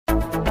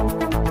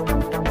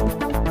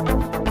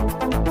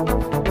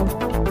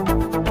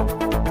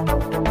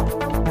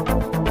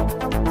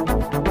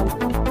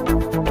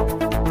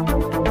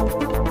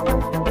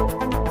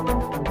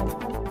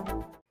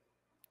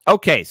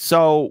Okay,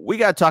 so we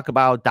got to talk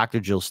about Dr.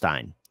 Jill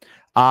Stein.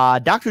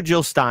 Dr.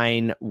 Jill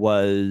Stein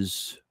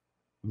was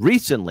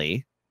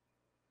recently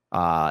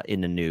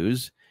in the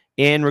news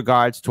in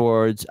regards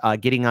towards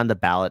getting on the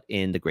ballot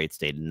in the great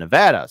state of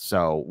Nevada.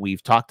 So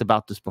we've talked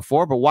about this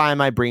before, but why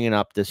am I bringing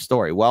up this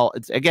story? Well,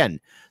 it's again,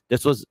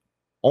 this was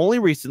only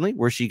recently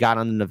where she got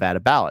on the Nevada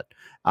ballot.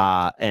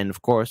 And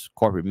of course,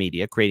 corporate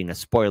media creating a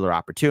spoiler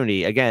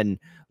opportunity. Again,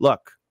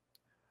 look,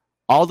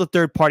 all the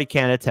third-party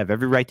candidates have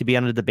every right to be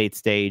on the debate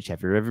stage,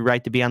 have every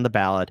right to be on the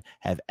ballot,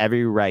 have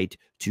every right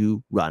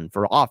to run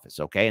for office,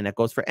 okay? And that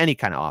goes for any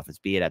kind of office,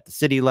 be it at the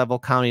city level,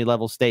 county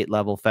level, state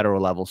level,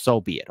 federal level, so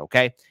be it,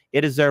 okay?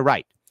 It is their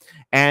right.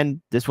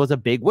 And this was a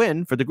big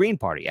win for the Green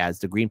Party, as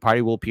the Green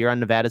Party will appear on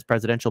Nevada's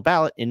presidential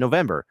ballot in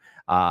November.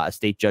 A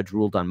state judge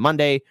ruled on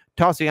Monday,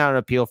 tossing out an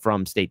appeal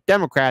from state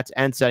Democrats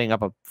and setting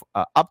up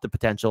the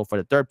potential for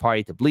the third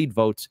party to bleed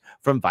votes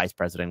from Vice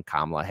President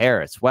Kamala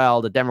Harris.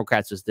 Well, the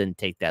Democrats just didn't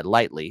take that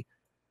lightly.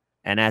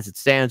 And as it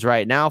stands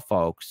right now,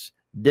 folks,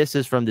 this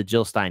is from the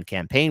Jill Stein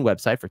campaign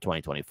website for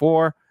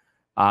 2024.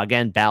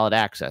 Again, ballot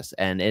access.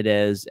 And it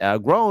has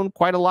grown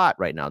quite a lot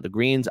right now. The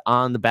Greens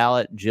on the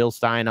ballot, Jill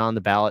Stein on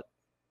the ballot.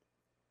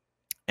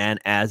 And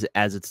as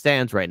it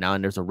stands right now,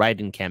 and there's a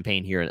write-in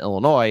campaign here in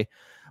Illinois,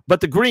 but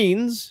the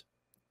Greens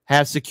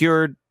have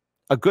secured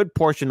a good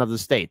portion of the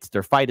states.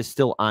 Their fight is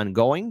still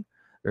ongoing.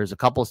 There's a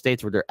couple of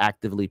states where they're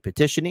actively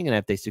petitioning, and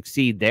if they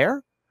succeed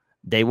there,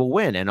 they will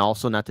win. And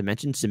also, not to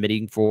mention,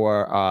 submitting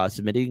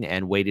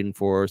and waiting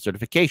for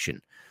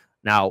certification.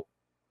 Now,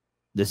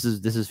 this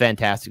is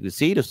fantastic to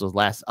see. This was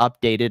last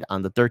updated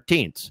on the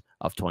 13th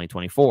of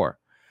 2024.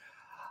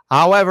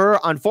 However,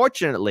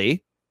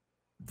 unfortunately,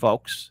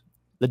 folks,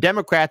 the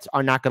Democrats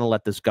are not going to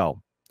let this go.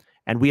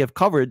 And we have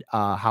covered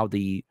how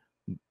the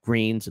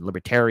Greens and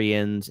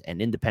Libertarians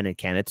and independent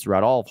candidates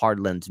throughout all of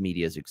Hardlands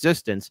Media's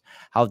existence,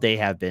 how they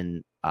have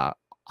been,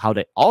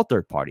 all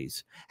third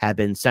parties have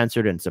been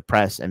censored and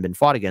suppressed and been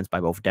fought against by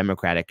both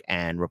Democratic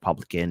and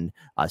Republican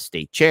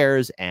state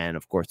chairs and,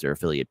 of course, their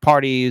affiliate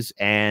parties.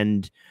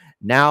 And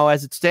now,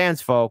 as it stands,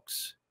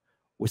 folks,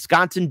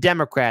 Wisconsin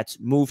Democrats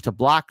move to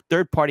block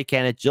third-party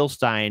candidate Jill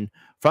Stein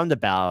from the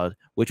ballot,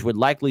 which would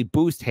likely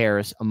boost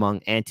Harris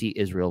among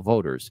anti-Israel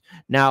voters.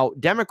 Now,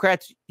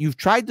 Democrats, you've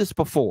tried this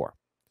before.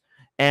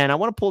 And I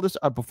want to pull this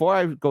up before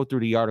I go through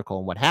the article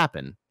and what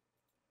happened.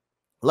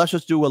 Let's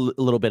just do a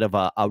little bit of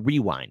a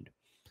rewind.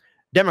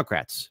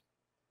 Democrats,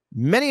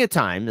 many a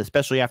time,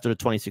 especially after the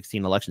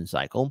 2016 election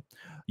cycle,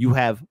 you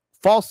have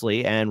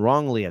falsely and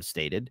wrongly have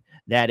stated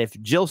that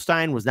if Jill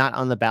Stein was not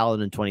on the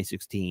ballot in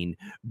 2016,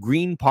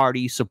 Green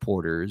Party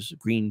supporters,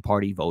 Green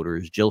Party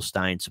voters, Jill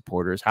Stein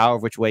supporters, however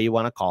which way you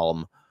want to call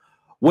them,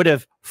 would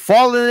have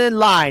fallen in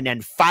line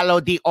and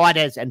followed the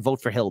orders and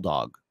vote for Hill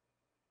Dog.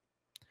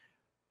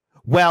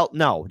 Well,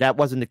 no, that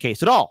wasn't the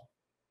case at all.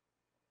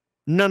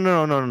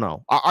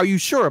 No. Are you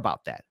sure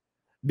about that?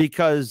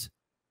 Because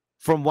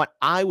from what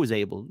I was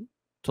able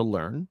to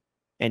learn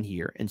and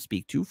hear and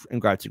speak to in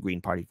regards to Green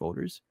Party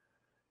voters,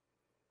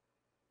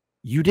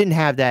 you didn't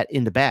have that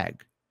in the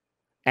bag.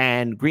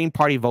 And Green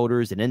Party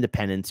voters and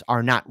independents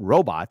are not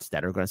robots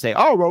that are going to say,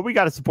 oh, well, we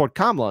got to support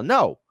Kamala.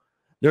 No,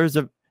 there was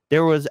a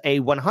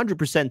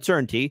 100%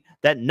 certainty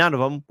that none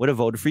of them would have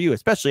voted for you,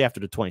 especially after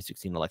the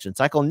 2016 election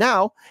cycle.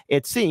 Now,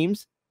 it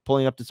seems,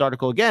 pulling up this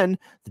article again,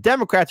 the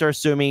Democrats are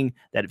assuming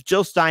that if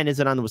Jill Stein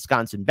isn't on the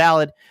Wisconsin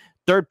ballot,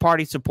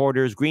 third-party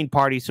supporters, Green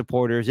Party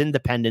supporters,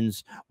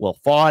 independents will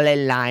fall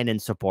in line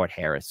and support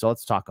Harris. So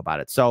let's talk about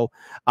it. So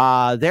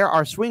there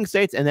are swing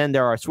states, and then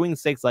there are swing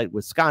states like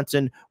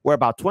Wisconsin, where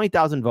about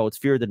 20,000 votes,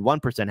 fewer than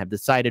 1%, have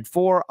decided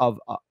four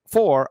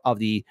of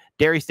the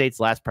dairy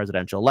state's last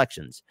presidential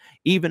elections.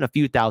 Even a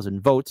few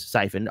thousand votes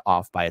siphoned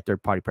off by a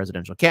third-party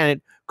presidential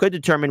candidate could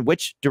determine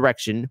which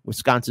direction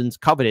Wisconsin's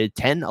coveted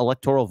 10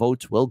 electoral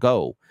votes will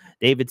go.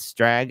 David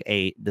Strag,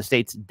 the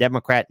state's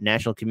Democrat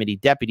National Committee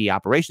Deputy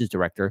Operations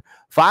Director,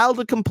 filed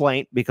a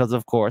complaint because,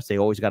 of course, they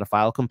always got to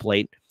file a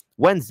complaint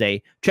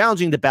Wednesday,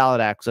 challenging the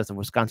ballot access of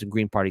Wisconsin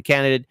Green Party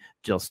candidate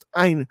Jill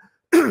Stein,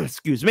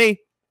 excuse me,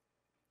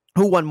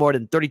 who won more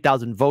than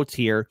 30,000 votes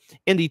here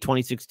in the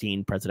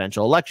 2016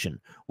 presidential election,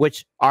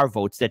 which are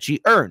votes that she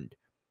earned.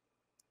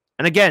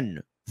 And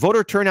again,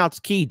 voter turnout's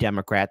key,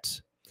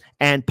 Democrats,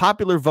 and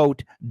popular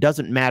vote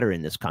doesn't matter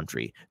in this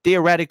country.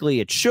 Theoretically,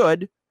 it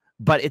should,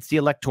 but it's the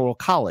Electoral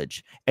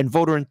College, and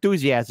voter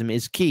enthusiasm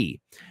is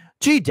key.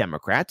 Gee,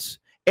 Democrats,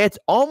 it's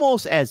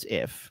almost as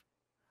if,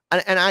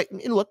 and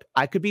look,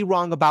 I could be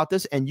wrong about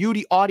this, and you,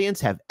 the audience,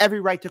 have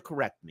every right to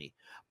correct me,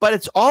 but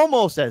it's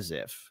almost as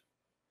if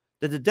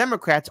that the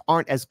Democrats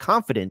aren't as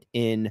confident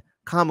in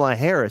Kamala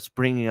Harris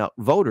bringing out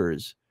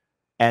voters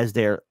as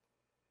they're,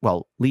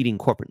 well, leading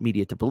corporate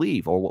media to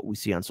believe, or what we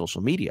see on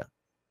social media.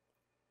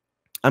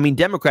 I mean,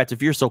 Democrats,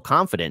 if you're so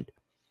confident,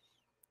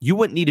 you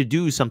wouldn't need to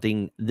do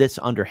something this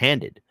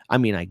underhanded. I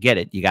mean, I get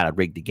it. You got to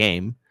rig the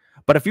game.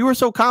 But if you were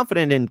so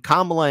confident in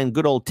Kamala and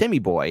good old Timmy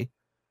boy,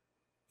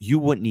 you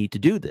wouldn't need to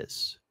do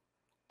this.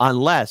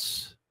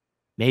 Unless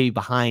maybe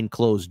behind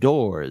closed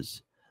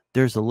doors,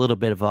 there's a little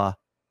bit of a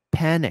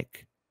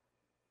panic.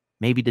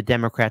 Maybe the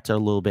Democrats are a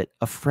little bit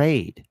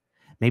afraid.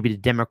 Maybe the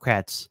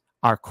Democrats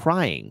are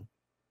crying.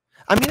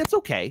 I mean, it's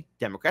okay,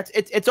 Democrats.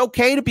 It's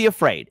okay to be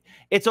afraid.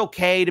 It's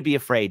okay to be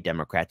afraid,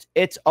 Democrats.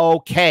 It's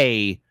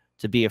okay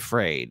to be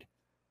afraid.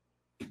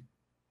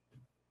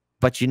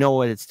 But you know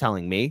what it's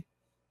telling me?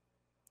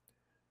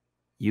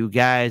 You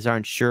guys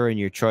aren't sure in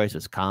your choice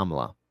as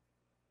Kamala.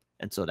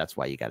 And so that's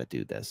why you got to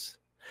do this.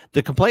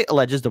 The complaint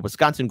alleges the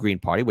Wisconsin Green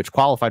Party, which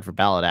qualified for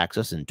ballot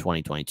access in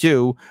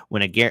 2022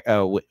 when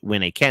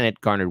a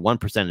candidate garnered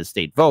 1% of the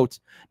state votes,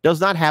 does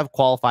not have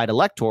qualified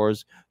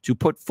electors to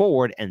put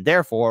forward and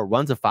therefore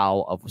runs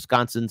afoul of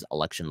Wisconsin's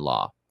election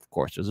law. Of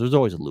course, there's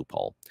always a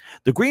loophole.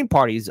 The Green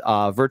Party's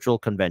virtual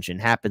convention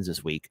happens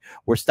this week,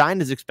 where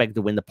Stein is expected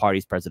to win the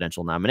party's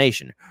presidential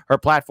nomination. Her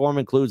platform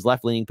includes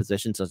left-leaning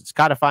positions such as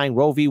codifying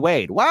Roe v.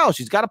 Wade. Wow,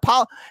 she's got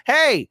a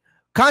hey,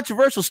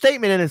 controversial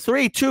statement in a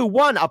 3, 2,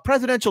 1, a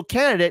presidential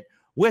candidate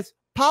with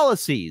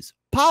policies,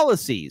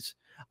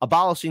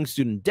 abolishing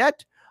student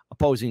debt,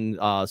 opposing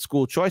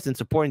school choice, and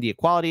supporting the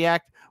Equality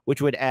Act,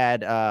 which would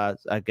add,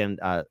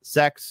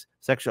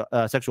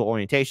 sexual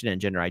orientation, and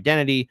gender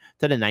identity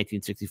to the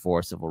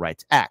 1964 Civil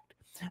Rights Act.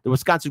 The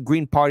Wisconsin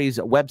Green Party's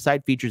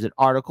website features an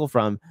article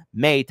from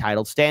May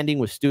titled Standing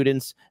with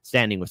Students,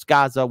 Standing with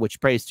Gaza,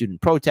 which praised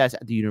student protests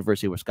at the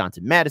University of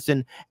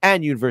Wisconsin-Madison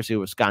and University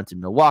of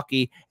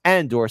Wisconsin-Milwaukee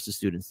and endorsed the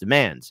students'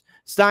 demands.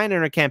 Stein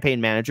and her campaign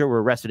manager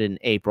were arrested in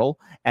April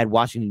at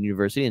Washington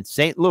University in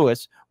St.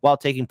 Louis while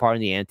taking part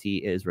in the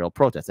anti-Israel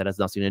protests. That has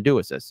nothing to do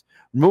with this.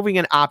 Removing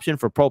an option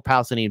for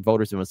pro-Palestinian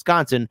voters in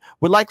Wisconsin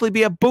would likely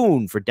be a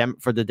boon for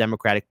the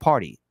Democratic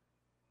Party.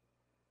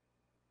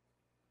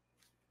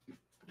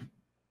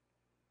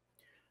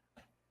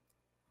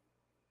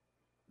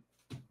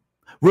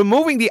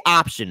 Removing the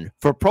option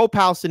for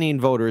pro-Palestinian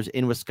voters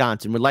in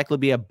Wisconsin would likely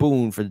be a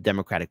boon for the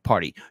Democratic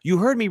Party. You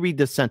heard me read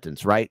this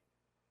sentence, right?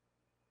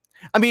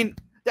 I mean,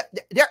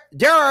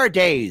 there are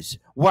days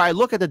where I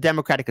look at the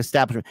Democratic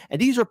establishment,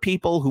 and these are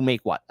people who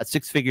make what? A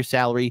 6-figure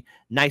salary,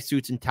 nice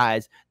suits and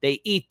ties.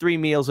 They eat 3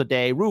 meals a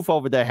day, roof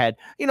over their head.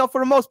 You know, for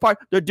the most part,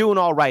 they're doing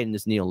all right in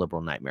this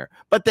neoliberal nightmare.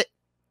 But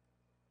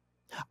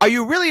are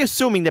you really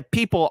assuming that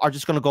people are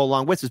just going to go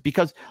along with this?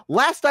 Because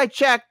last I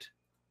checked,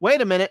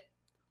 wait a minute,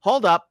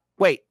 hold up.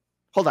 Wait,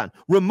 hold on.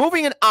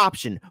 Removing an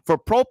option for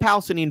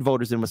pro-Palestinian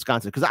voters in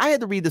Wisconsin, because I had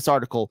to read this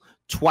article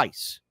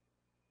twice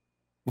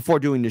before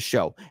doing this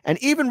show.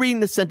 And even reading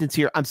the sentence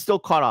here, I'm still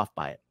caught off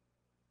by it.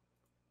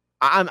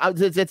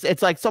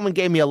 It's like someone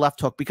gave me a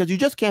left hook, because you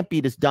just can't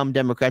be this dumb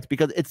Democrats,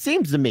 because it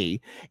seems to me,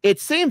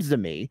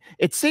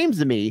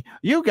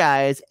 you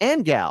guys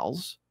and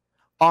gals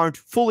aren't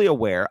fully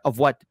aware of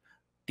what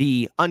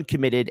the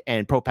uncommitted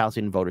and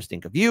pro-Palestinian voters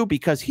think of you,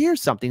 because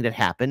here's something that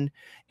happened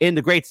in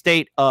the great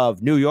state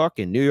of New York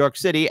and New York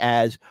City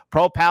as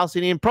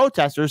pro-Palestinian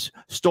protesters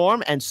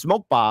storm and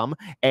smoke bomb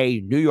a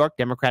New York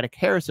Democratic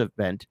Harris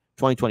event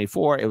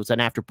 2024. It was an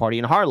after party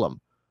in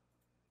Harlem.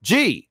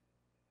 Gee,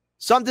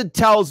 something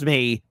tells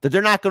me that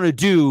they're not going to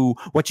do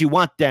what you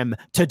want them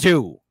to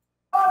do.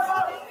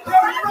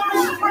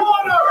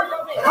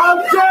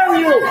 How dare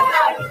you!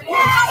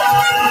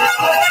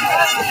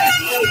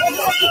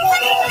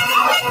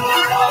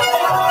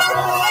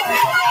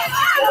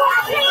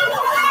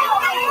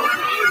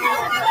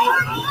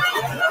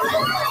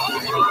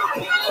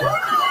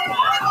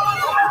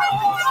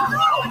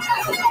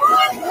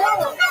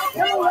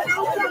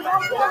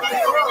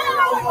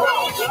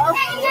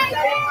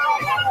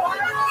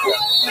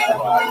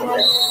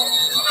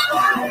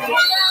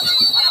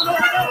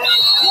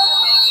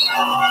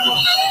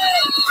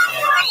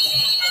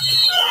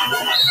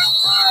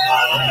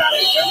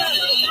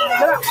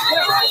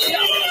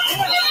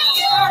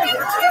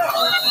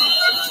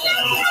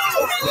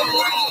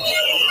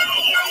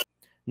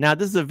 Now,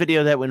 this is a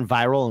video that went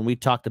viral, and we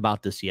talked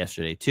about this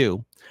yesterday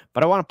too,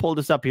 but I want to pull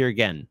this up here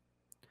again.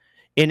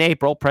 In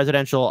April,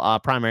 presidential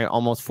primary,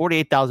 almost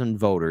 48,000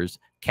 voters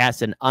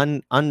cast an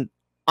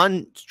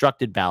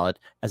unstructured ballot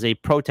as a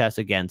protest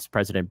against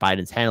President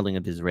Biden's handling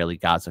of the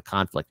Israeli-Gaza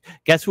conflict.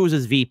 Guess who's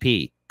his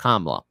VP?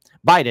 Kamala.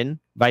 Biden,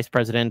 Vice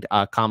President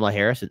Kamala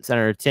Harris, and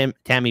Senator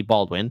Tammy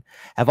Baldwin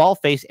have all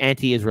faced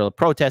anti-Israel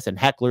protests and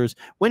hecklers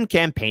when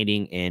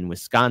campaigning in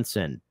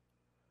Wisconsin.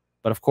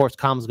 But of course,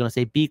 Kamala's going to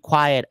say, "Be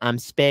quiet, I'm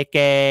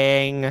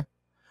speaking."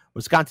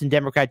 Wisconsin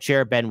Democrat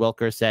Chair Ben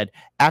Wilker said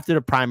after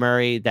the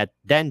primary that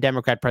then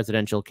Democrat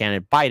presidential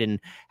candidate Biden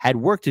had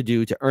work to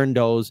do to earn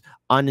those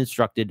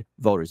uninstructed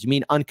voters. You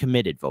mean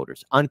uncommitted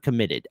voters?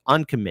 Uncommitted.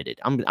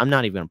 I'm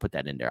not even going to put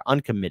that in there.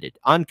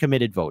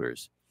 Uncommitted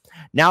voters.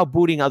 Now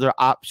booting other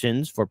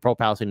options for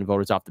pro-Palestinian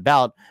voters off the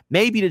ballot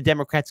may be the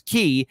Democrats'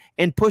 key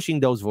in pushing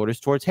those voters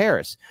towards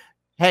Harris.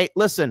 Hey,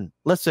 listen,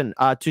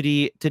 to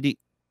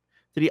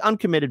the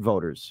uncommitted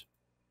voters,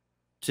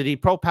 to the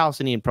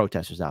pro-Palestinian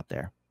protesters out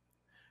there.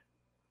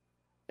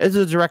 This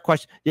is a direct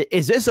question.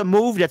 Is this a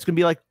move that's going to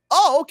be like,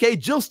 oh, okay,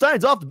 Jill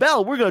Stein's off the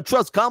ballot, we're going to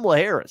trust Kamala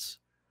Harris?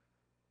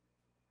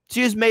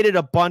 She has made it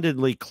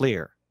abundantly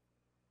clear.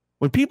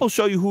 When people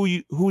show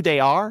you who they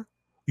are,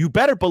 you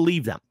better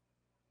believe them.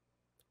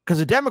 Because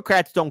the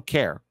Democrats don't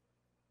care.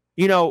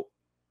 You know,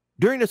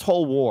 During this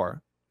whole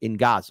war in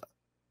Gaza,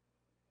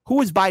 who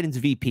was Biden's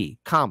VP?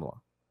 Kamala.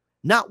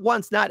 Not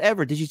once, not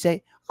ever did she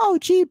say, oh,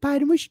 gee,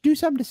 Biden, we should do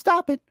something to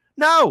stop it.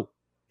 No,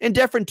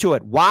 indifferent to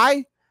it.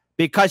 Why?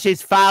 Because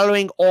she's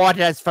following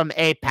orders from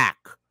AIPAC.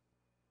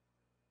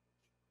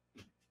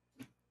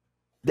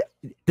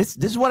 This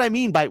is what I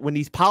mean by when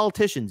these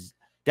politicians,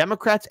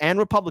 Democrats and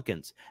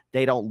Republicans,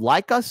 they don't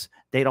like us,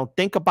 they don't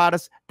think about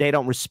us, they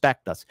don't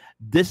respect us.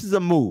 This is a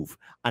move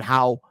on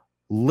how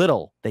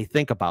little they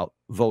think about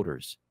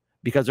voters,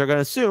 because they're going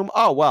to assume,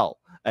 oh, well,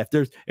 if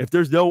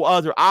there's no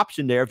other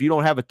option there, if you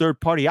don't have a third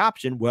party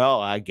option,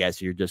 well, I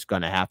guess you're just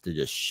going to have to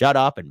just shut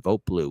up and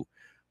vote blue.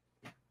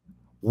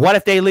 What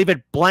if they leave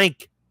it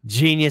blank,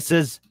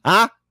 geniuses?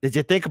 Huh? Did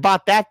you think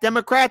about that,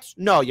 Democrats?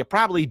 No, you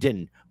probably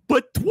didn't.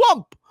 But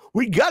Trump,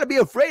 we got to be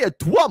afraid of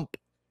Trump.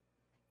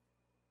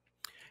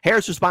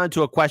 Harris responded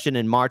to a question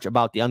in March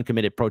about the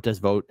uncommitted protest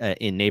vote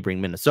in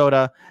neighboring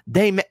Minnesota.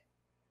 They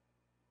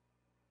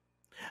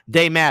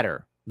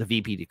matter, the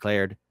VP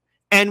declared,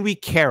 and we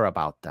care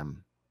about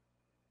them.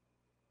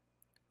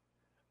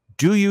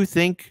 Do you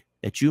think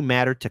that you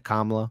matter to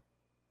Kamala,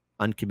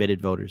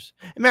 uncommitted voters?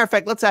 As a matter of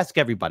fact, let's ask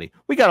everybody.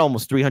 We got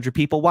almost 300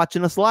 people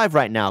watching us live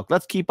right now.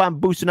 Let's keep on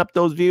boosting up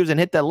those views and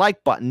hit that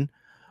like button.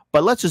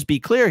 But let's just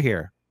be clear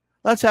here.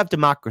 Let's have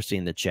democracy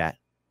in the chat.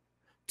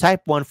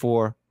 Type 1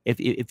 for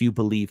if you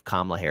believe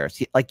Kamala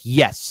Harris. Like,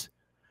 yes,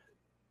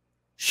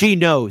 she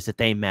knows that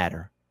they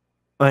matter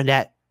and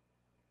that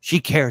she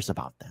cares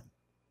about them.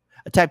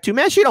 Type 2,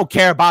 man, she don't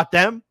care about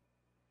them.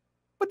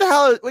 What the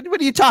hell?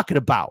 What are you talking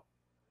about?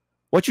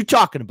 What you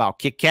talking about,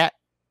 Kit Kat?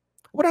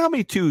 I wonder how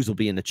many 2s will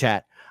be in the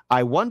chat.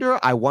 I wonder.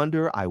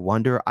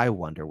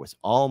 With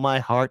all my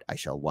heart, I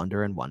shall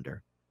wonder and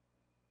wonder.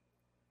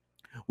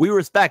 We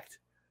respect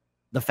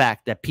the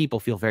fact that people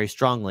feel very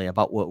strongly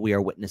about what we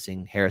are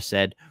witnessing, Harris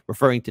said,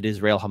 referring to the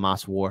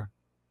Israel-Hamas war.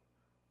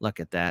 Look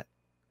at that.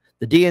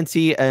 The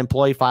DNC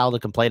employee filed a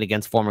complaint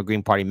against former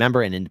Green Party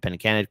member and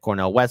independent candidate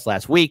Cornel West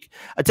last week,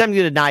 attempting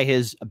to deny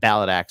his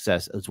ballot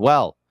access as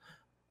well.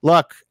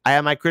 Look, I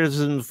have my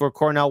criticisms for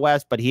Cornel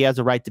West, but he has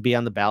a right to be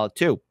on the ballot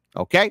too.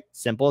 Okay?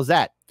 Simple as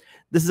that.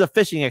 This is a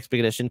fishing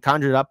expedition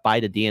conjured up by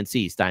the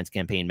DNC, Stein's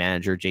campaign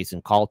manager,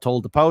 Jason Call,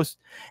 told the Post,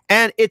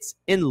 and it's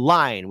in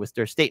line with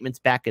their statements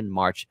back in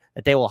March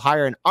that they will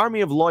hire an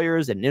army of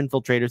lawyers and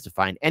infiltrators to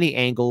find any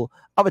angle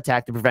of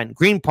attack to prevent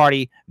Green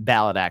Party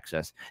ballot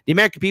access. The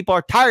American people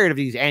are tired of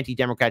these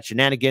anti-Democrat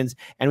shenanigans,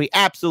 and we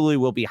absolutely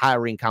will be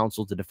hiring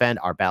counsel to defend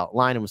our ballot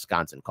line in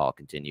Wisconsin, Call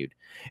continued.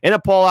 In a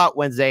poll out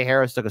Wednesday,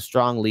 Harris took a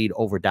strong lead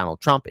over Donald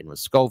Trump in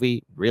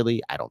Muskogee.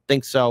 Really? I don't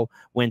think so.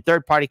 When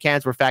third-party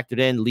candidates were factored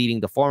in, leading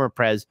the former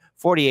Prez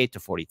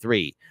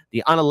 48-43.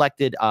 The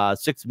unelected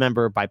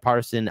 6-member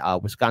bipartisan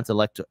Wisconsin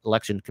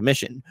Election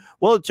Commission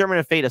will determine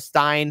the fate of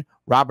Stein,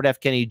 Robert F.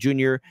 Kennedy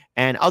Jr.,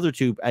 and other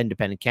 2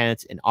 independent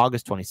candidates in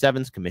August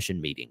 27th's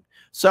commission meeting.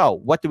 So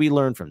what do we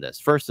learn from this?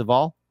 First of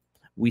all,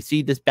 we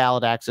see this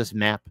ballot access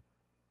map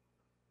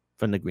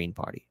from the Green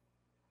Party.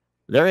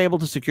 They're able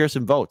to secure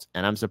some votes,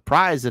 and I'm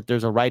surprised that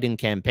there's a write-in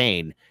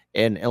campaign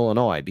in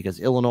Illinois, because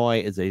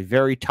Illinois is a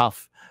very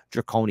tough,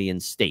 draconian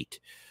state.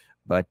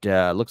 But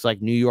looks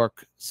like New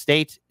York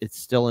State, it's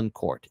still in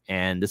court.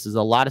 And this is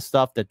a lot of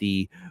stuff that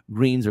the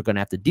Greens are going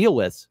to have to deal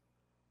with.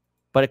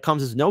 But it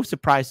comes as no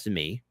surprise to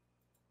me,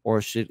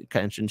 or should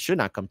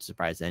not come to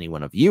surprise to any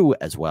one of you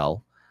as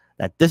well,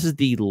 that this is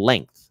the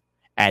length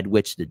at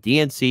which the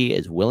DNC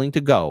is willing to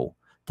go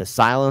to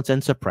silence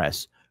and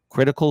suppress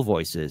critical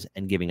voices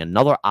and giving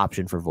another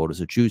option for voters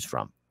to choose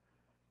from.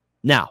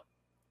 Now,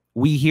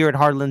 we here at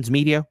Heartlands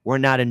Media, we're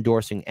not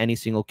endorsing any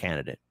single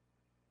candidate.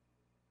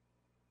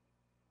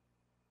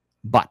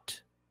 But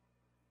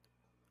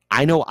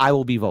I know I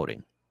will be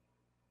voting.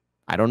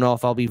 I don't know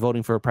if I'll be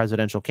voting for a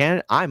presidential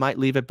candidate. I might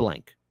leave it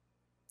blank.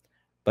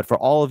 But for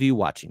all of you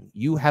watching,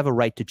 you have a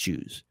right to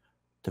choose,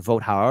 to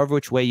vote however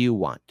which way you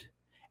want.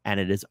 And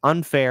it is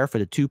unfair for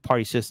the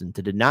two-party system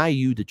to deny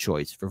you the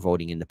choice for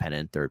voting independent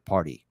and third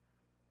party.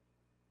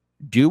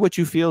 Do what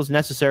you feel is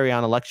necessary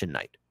on election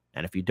night.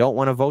 And if you don't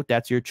want to vote,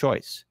 that's your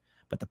choice.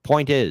 But the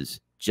point is,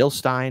 Jill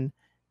Stein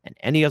and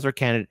any other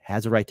candidate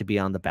has a right to be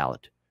on the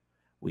ballot.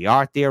 We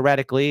are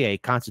theoretically a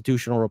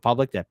constitutional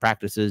republic that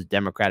practices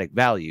democratic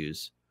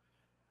values.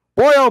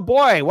 Boy, oh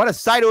boy, what a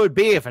sight it would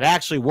be if it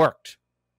actually worked.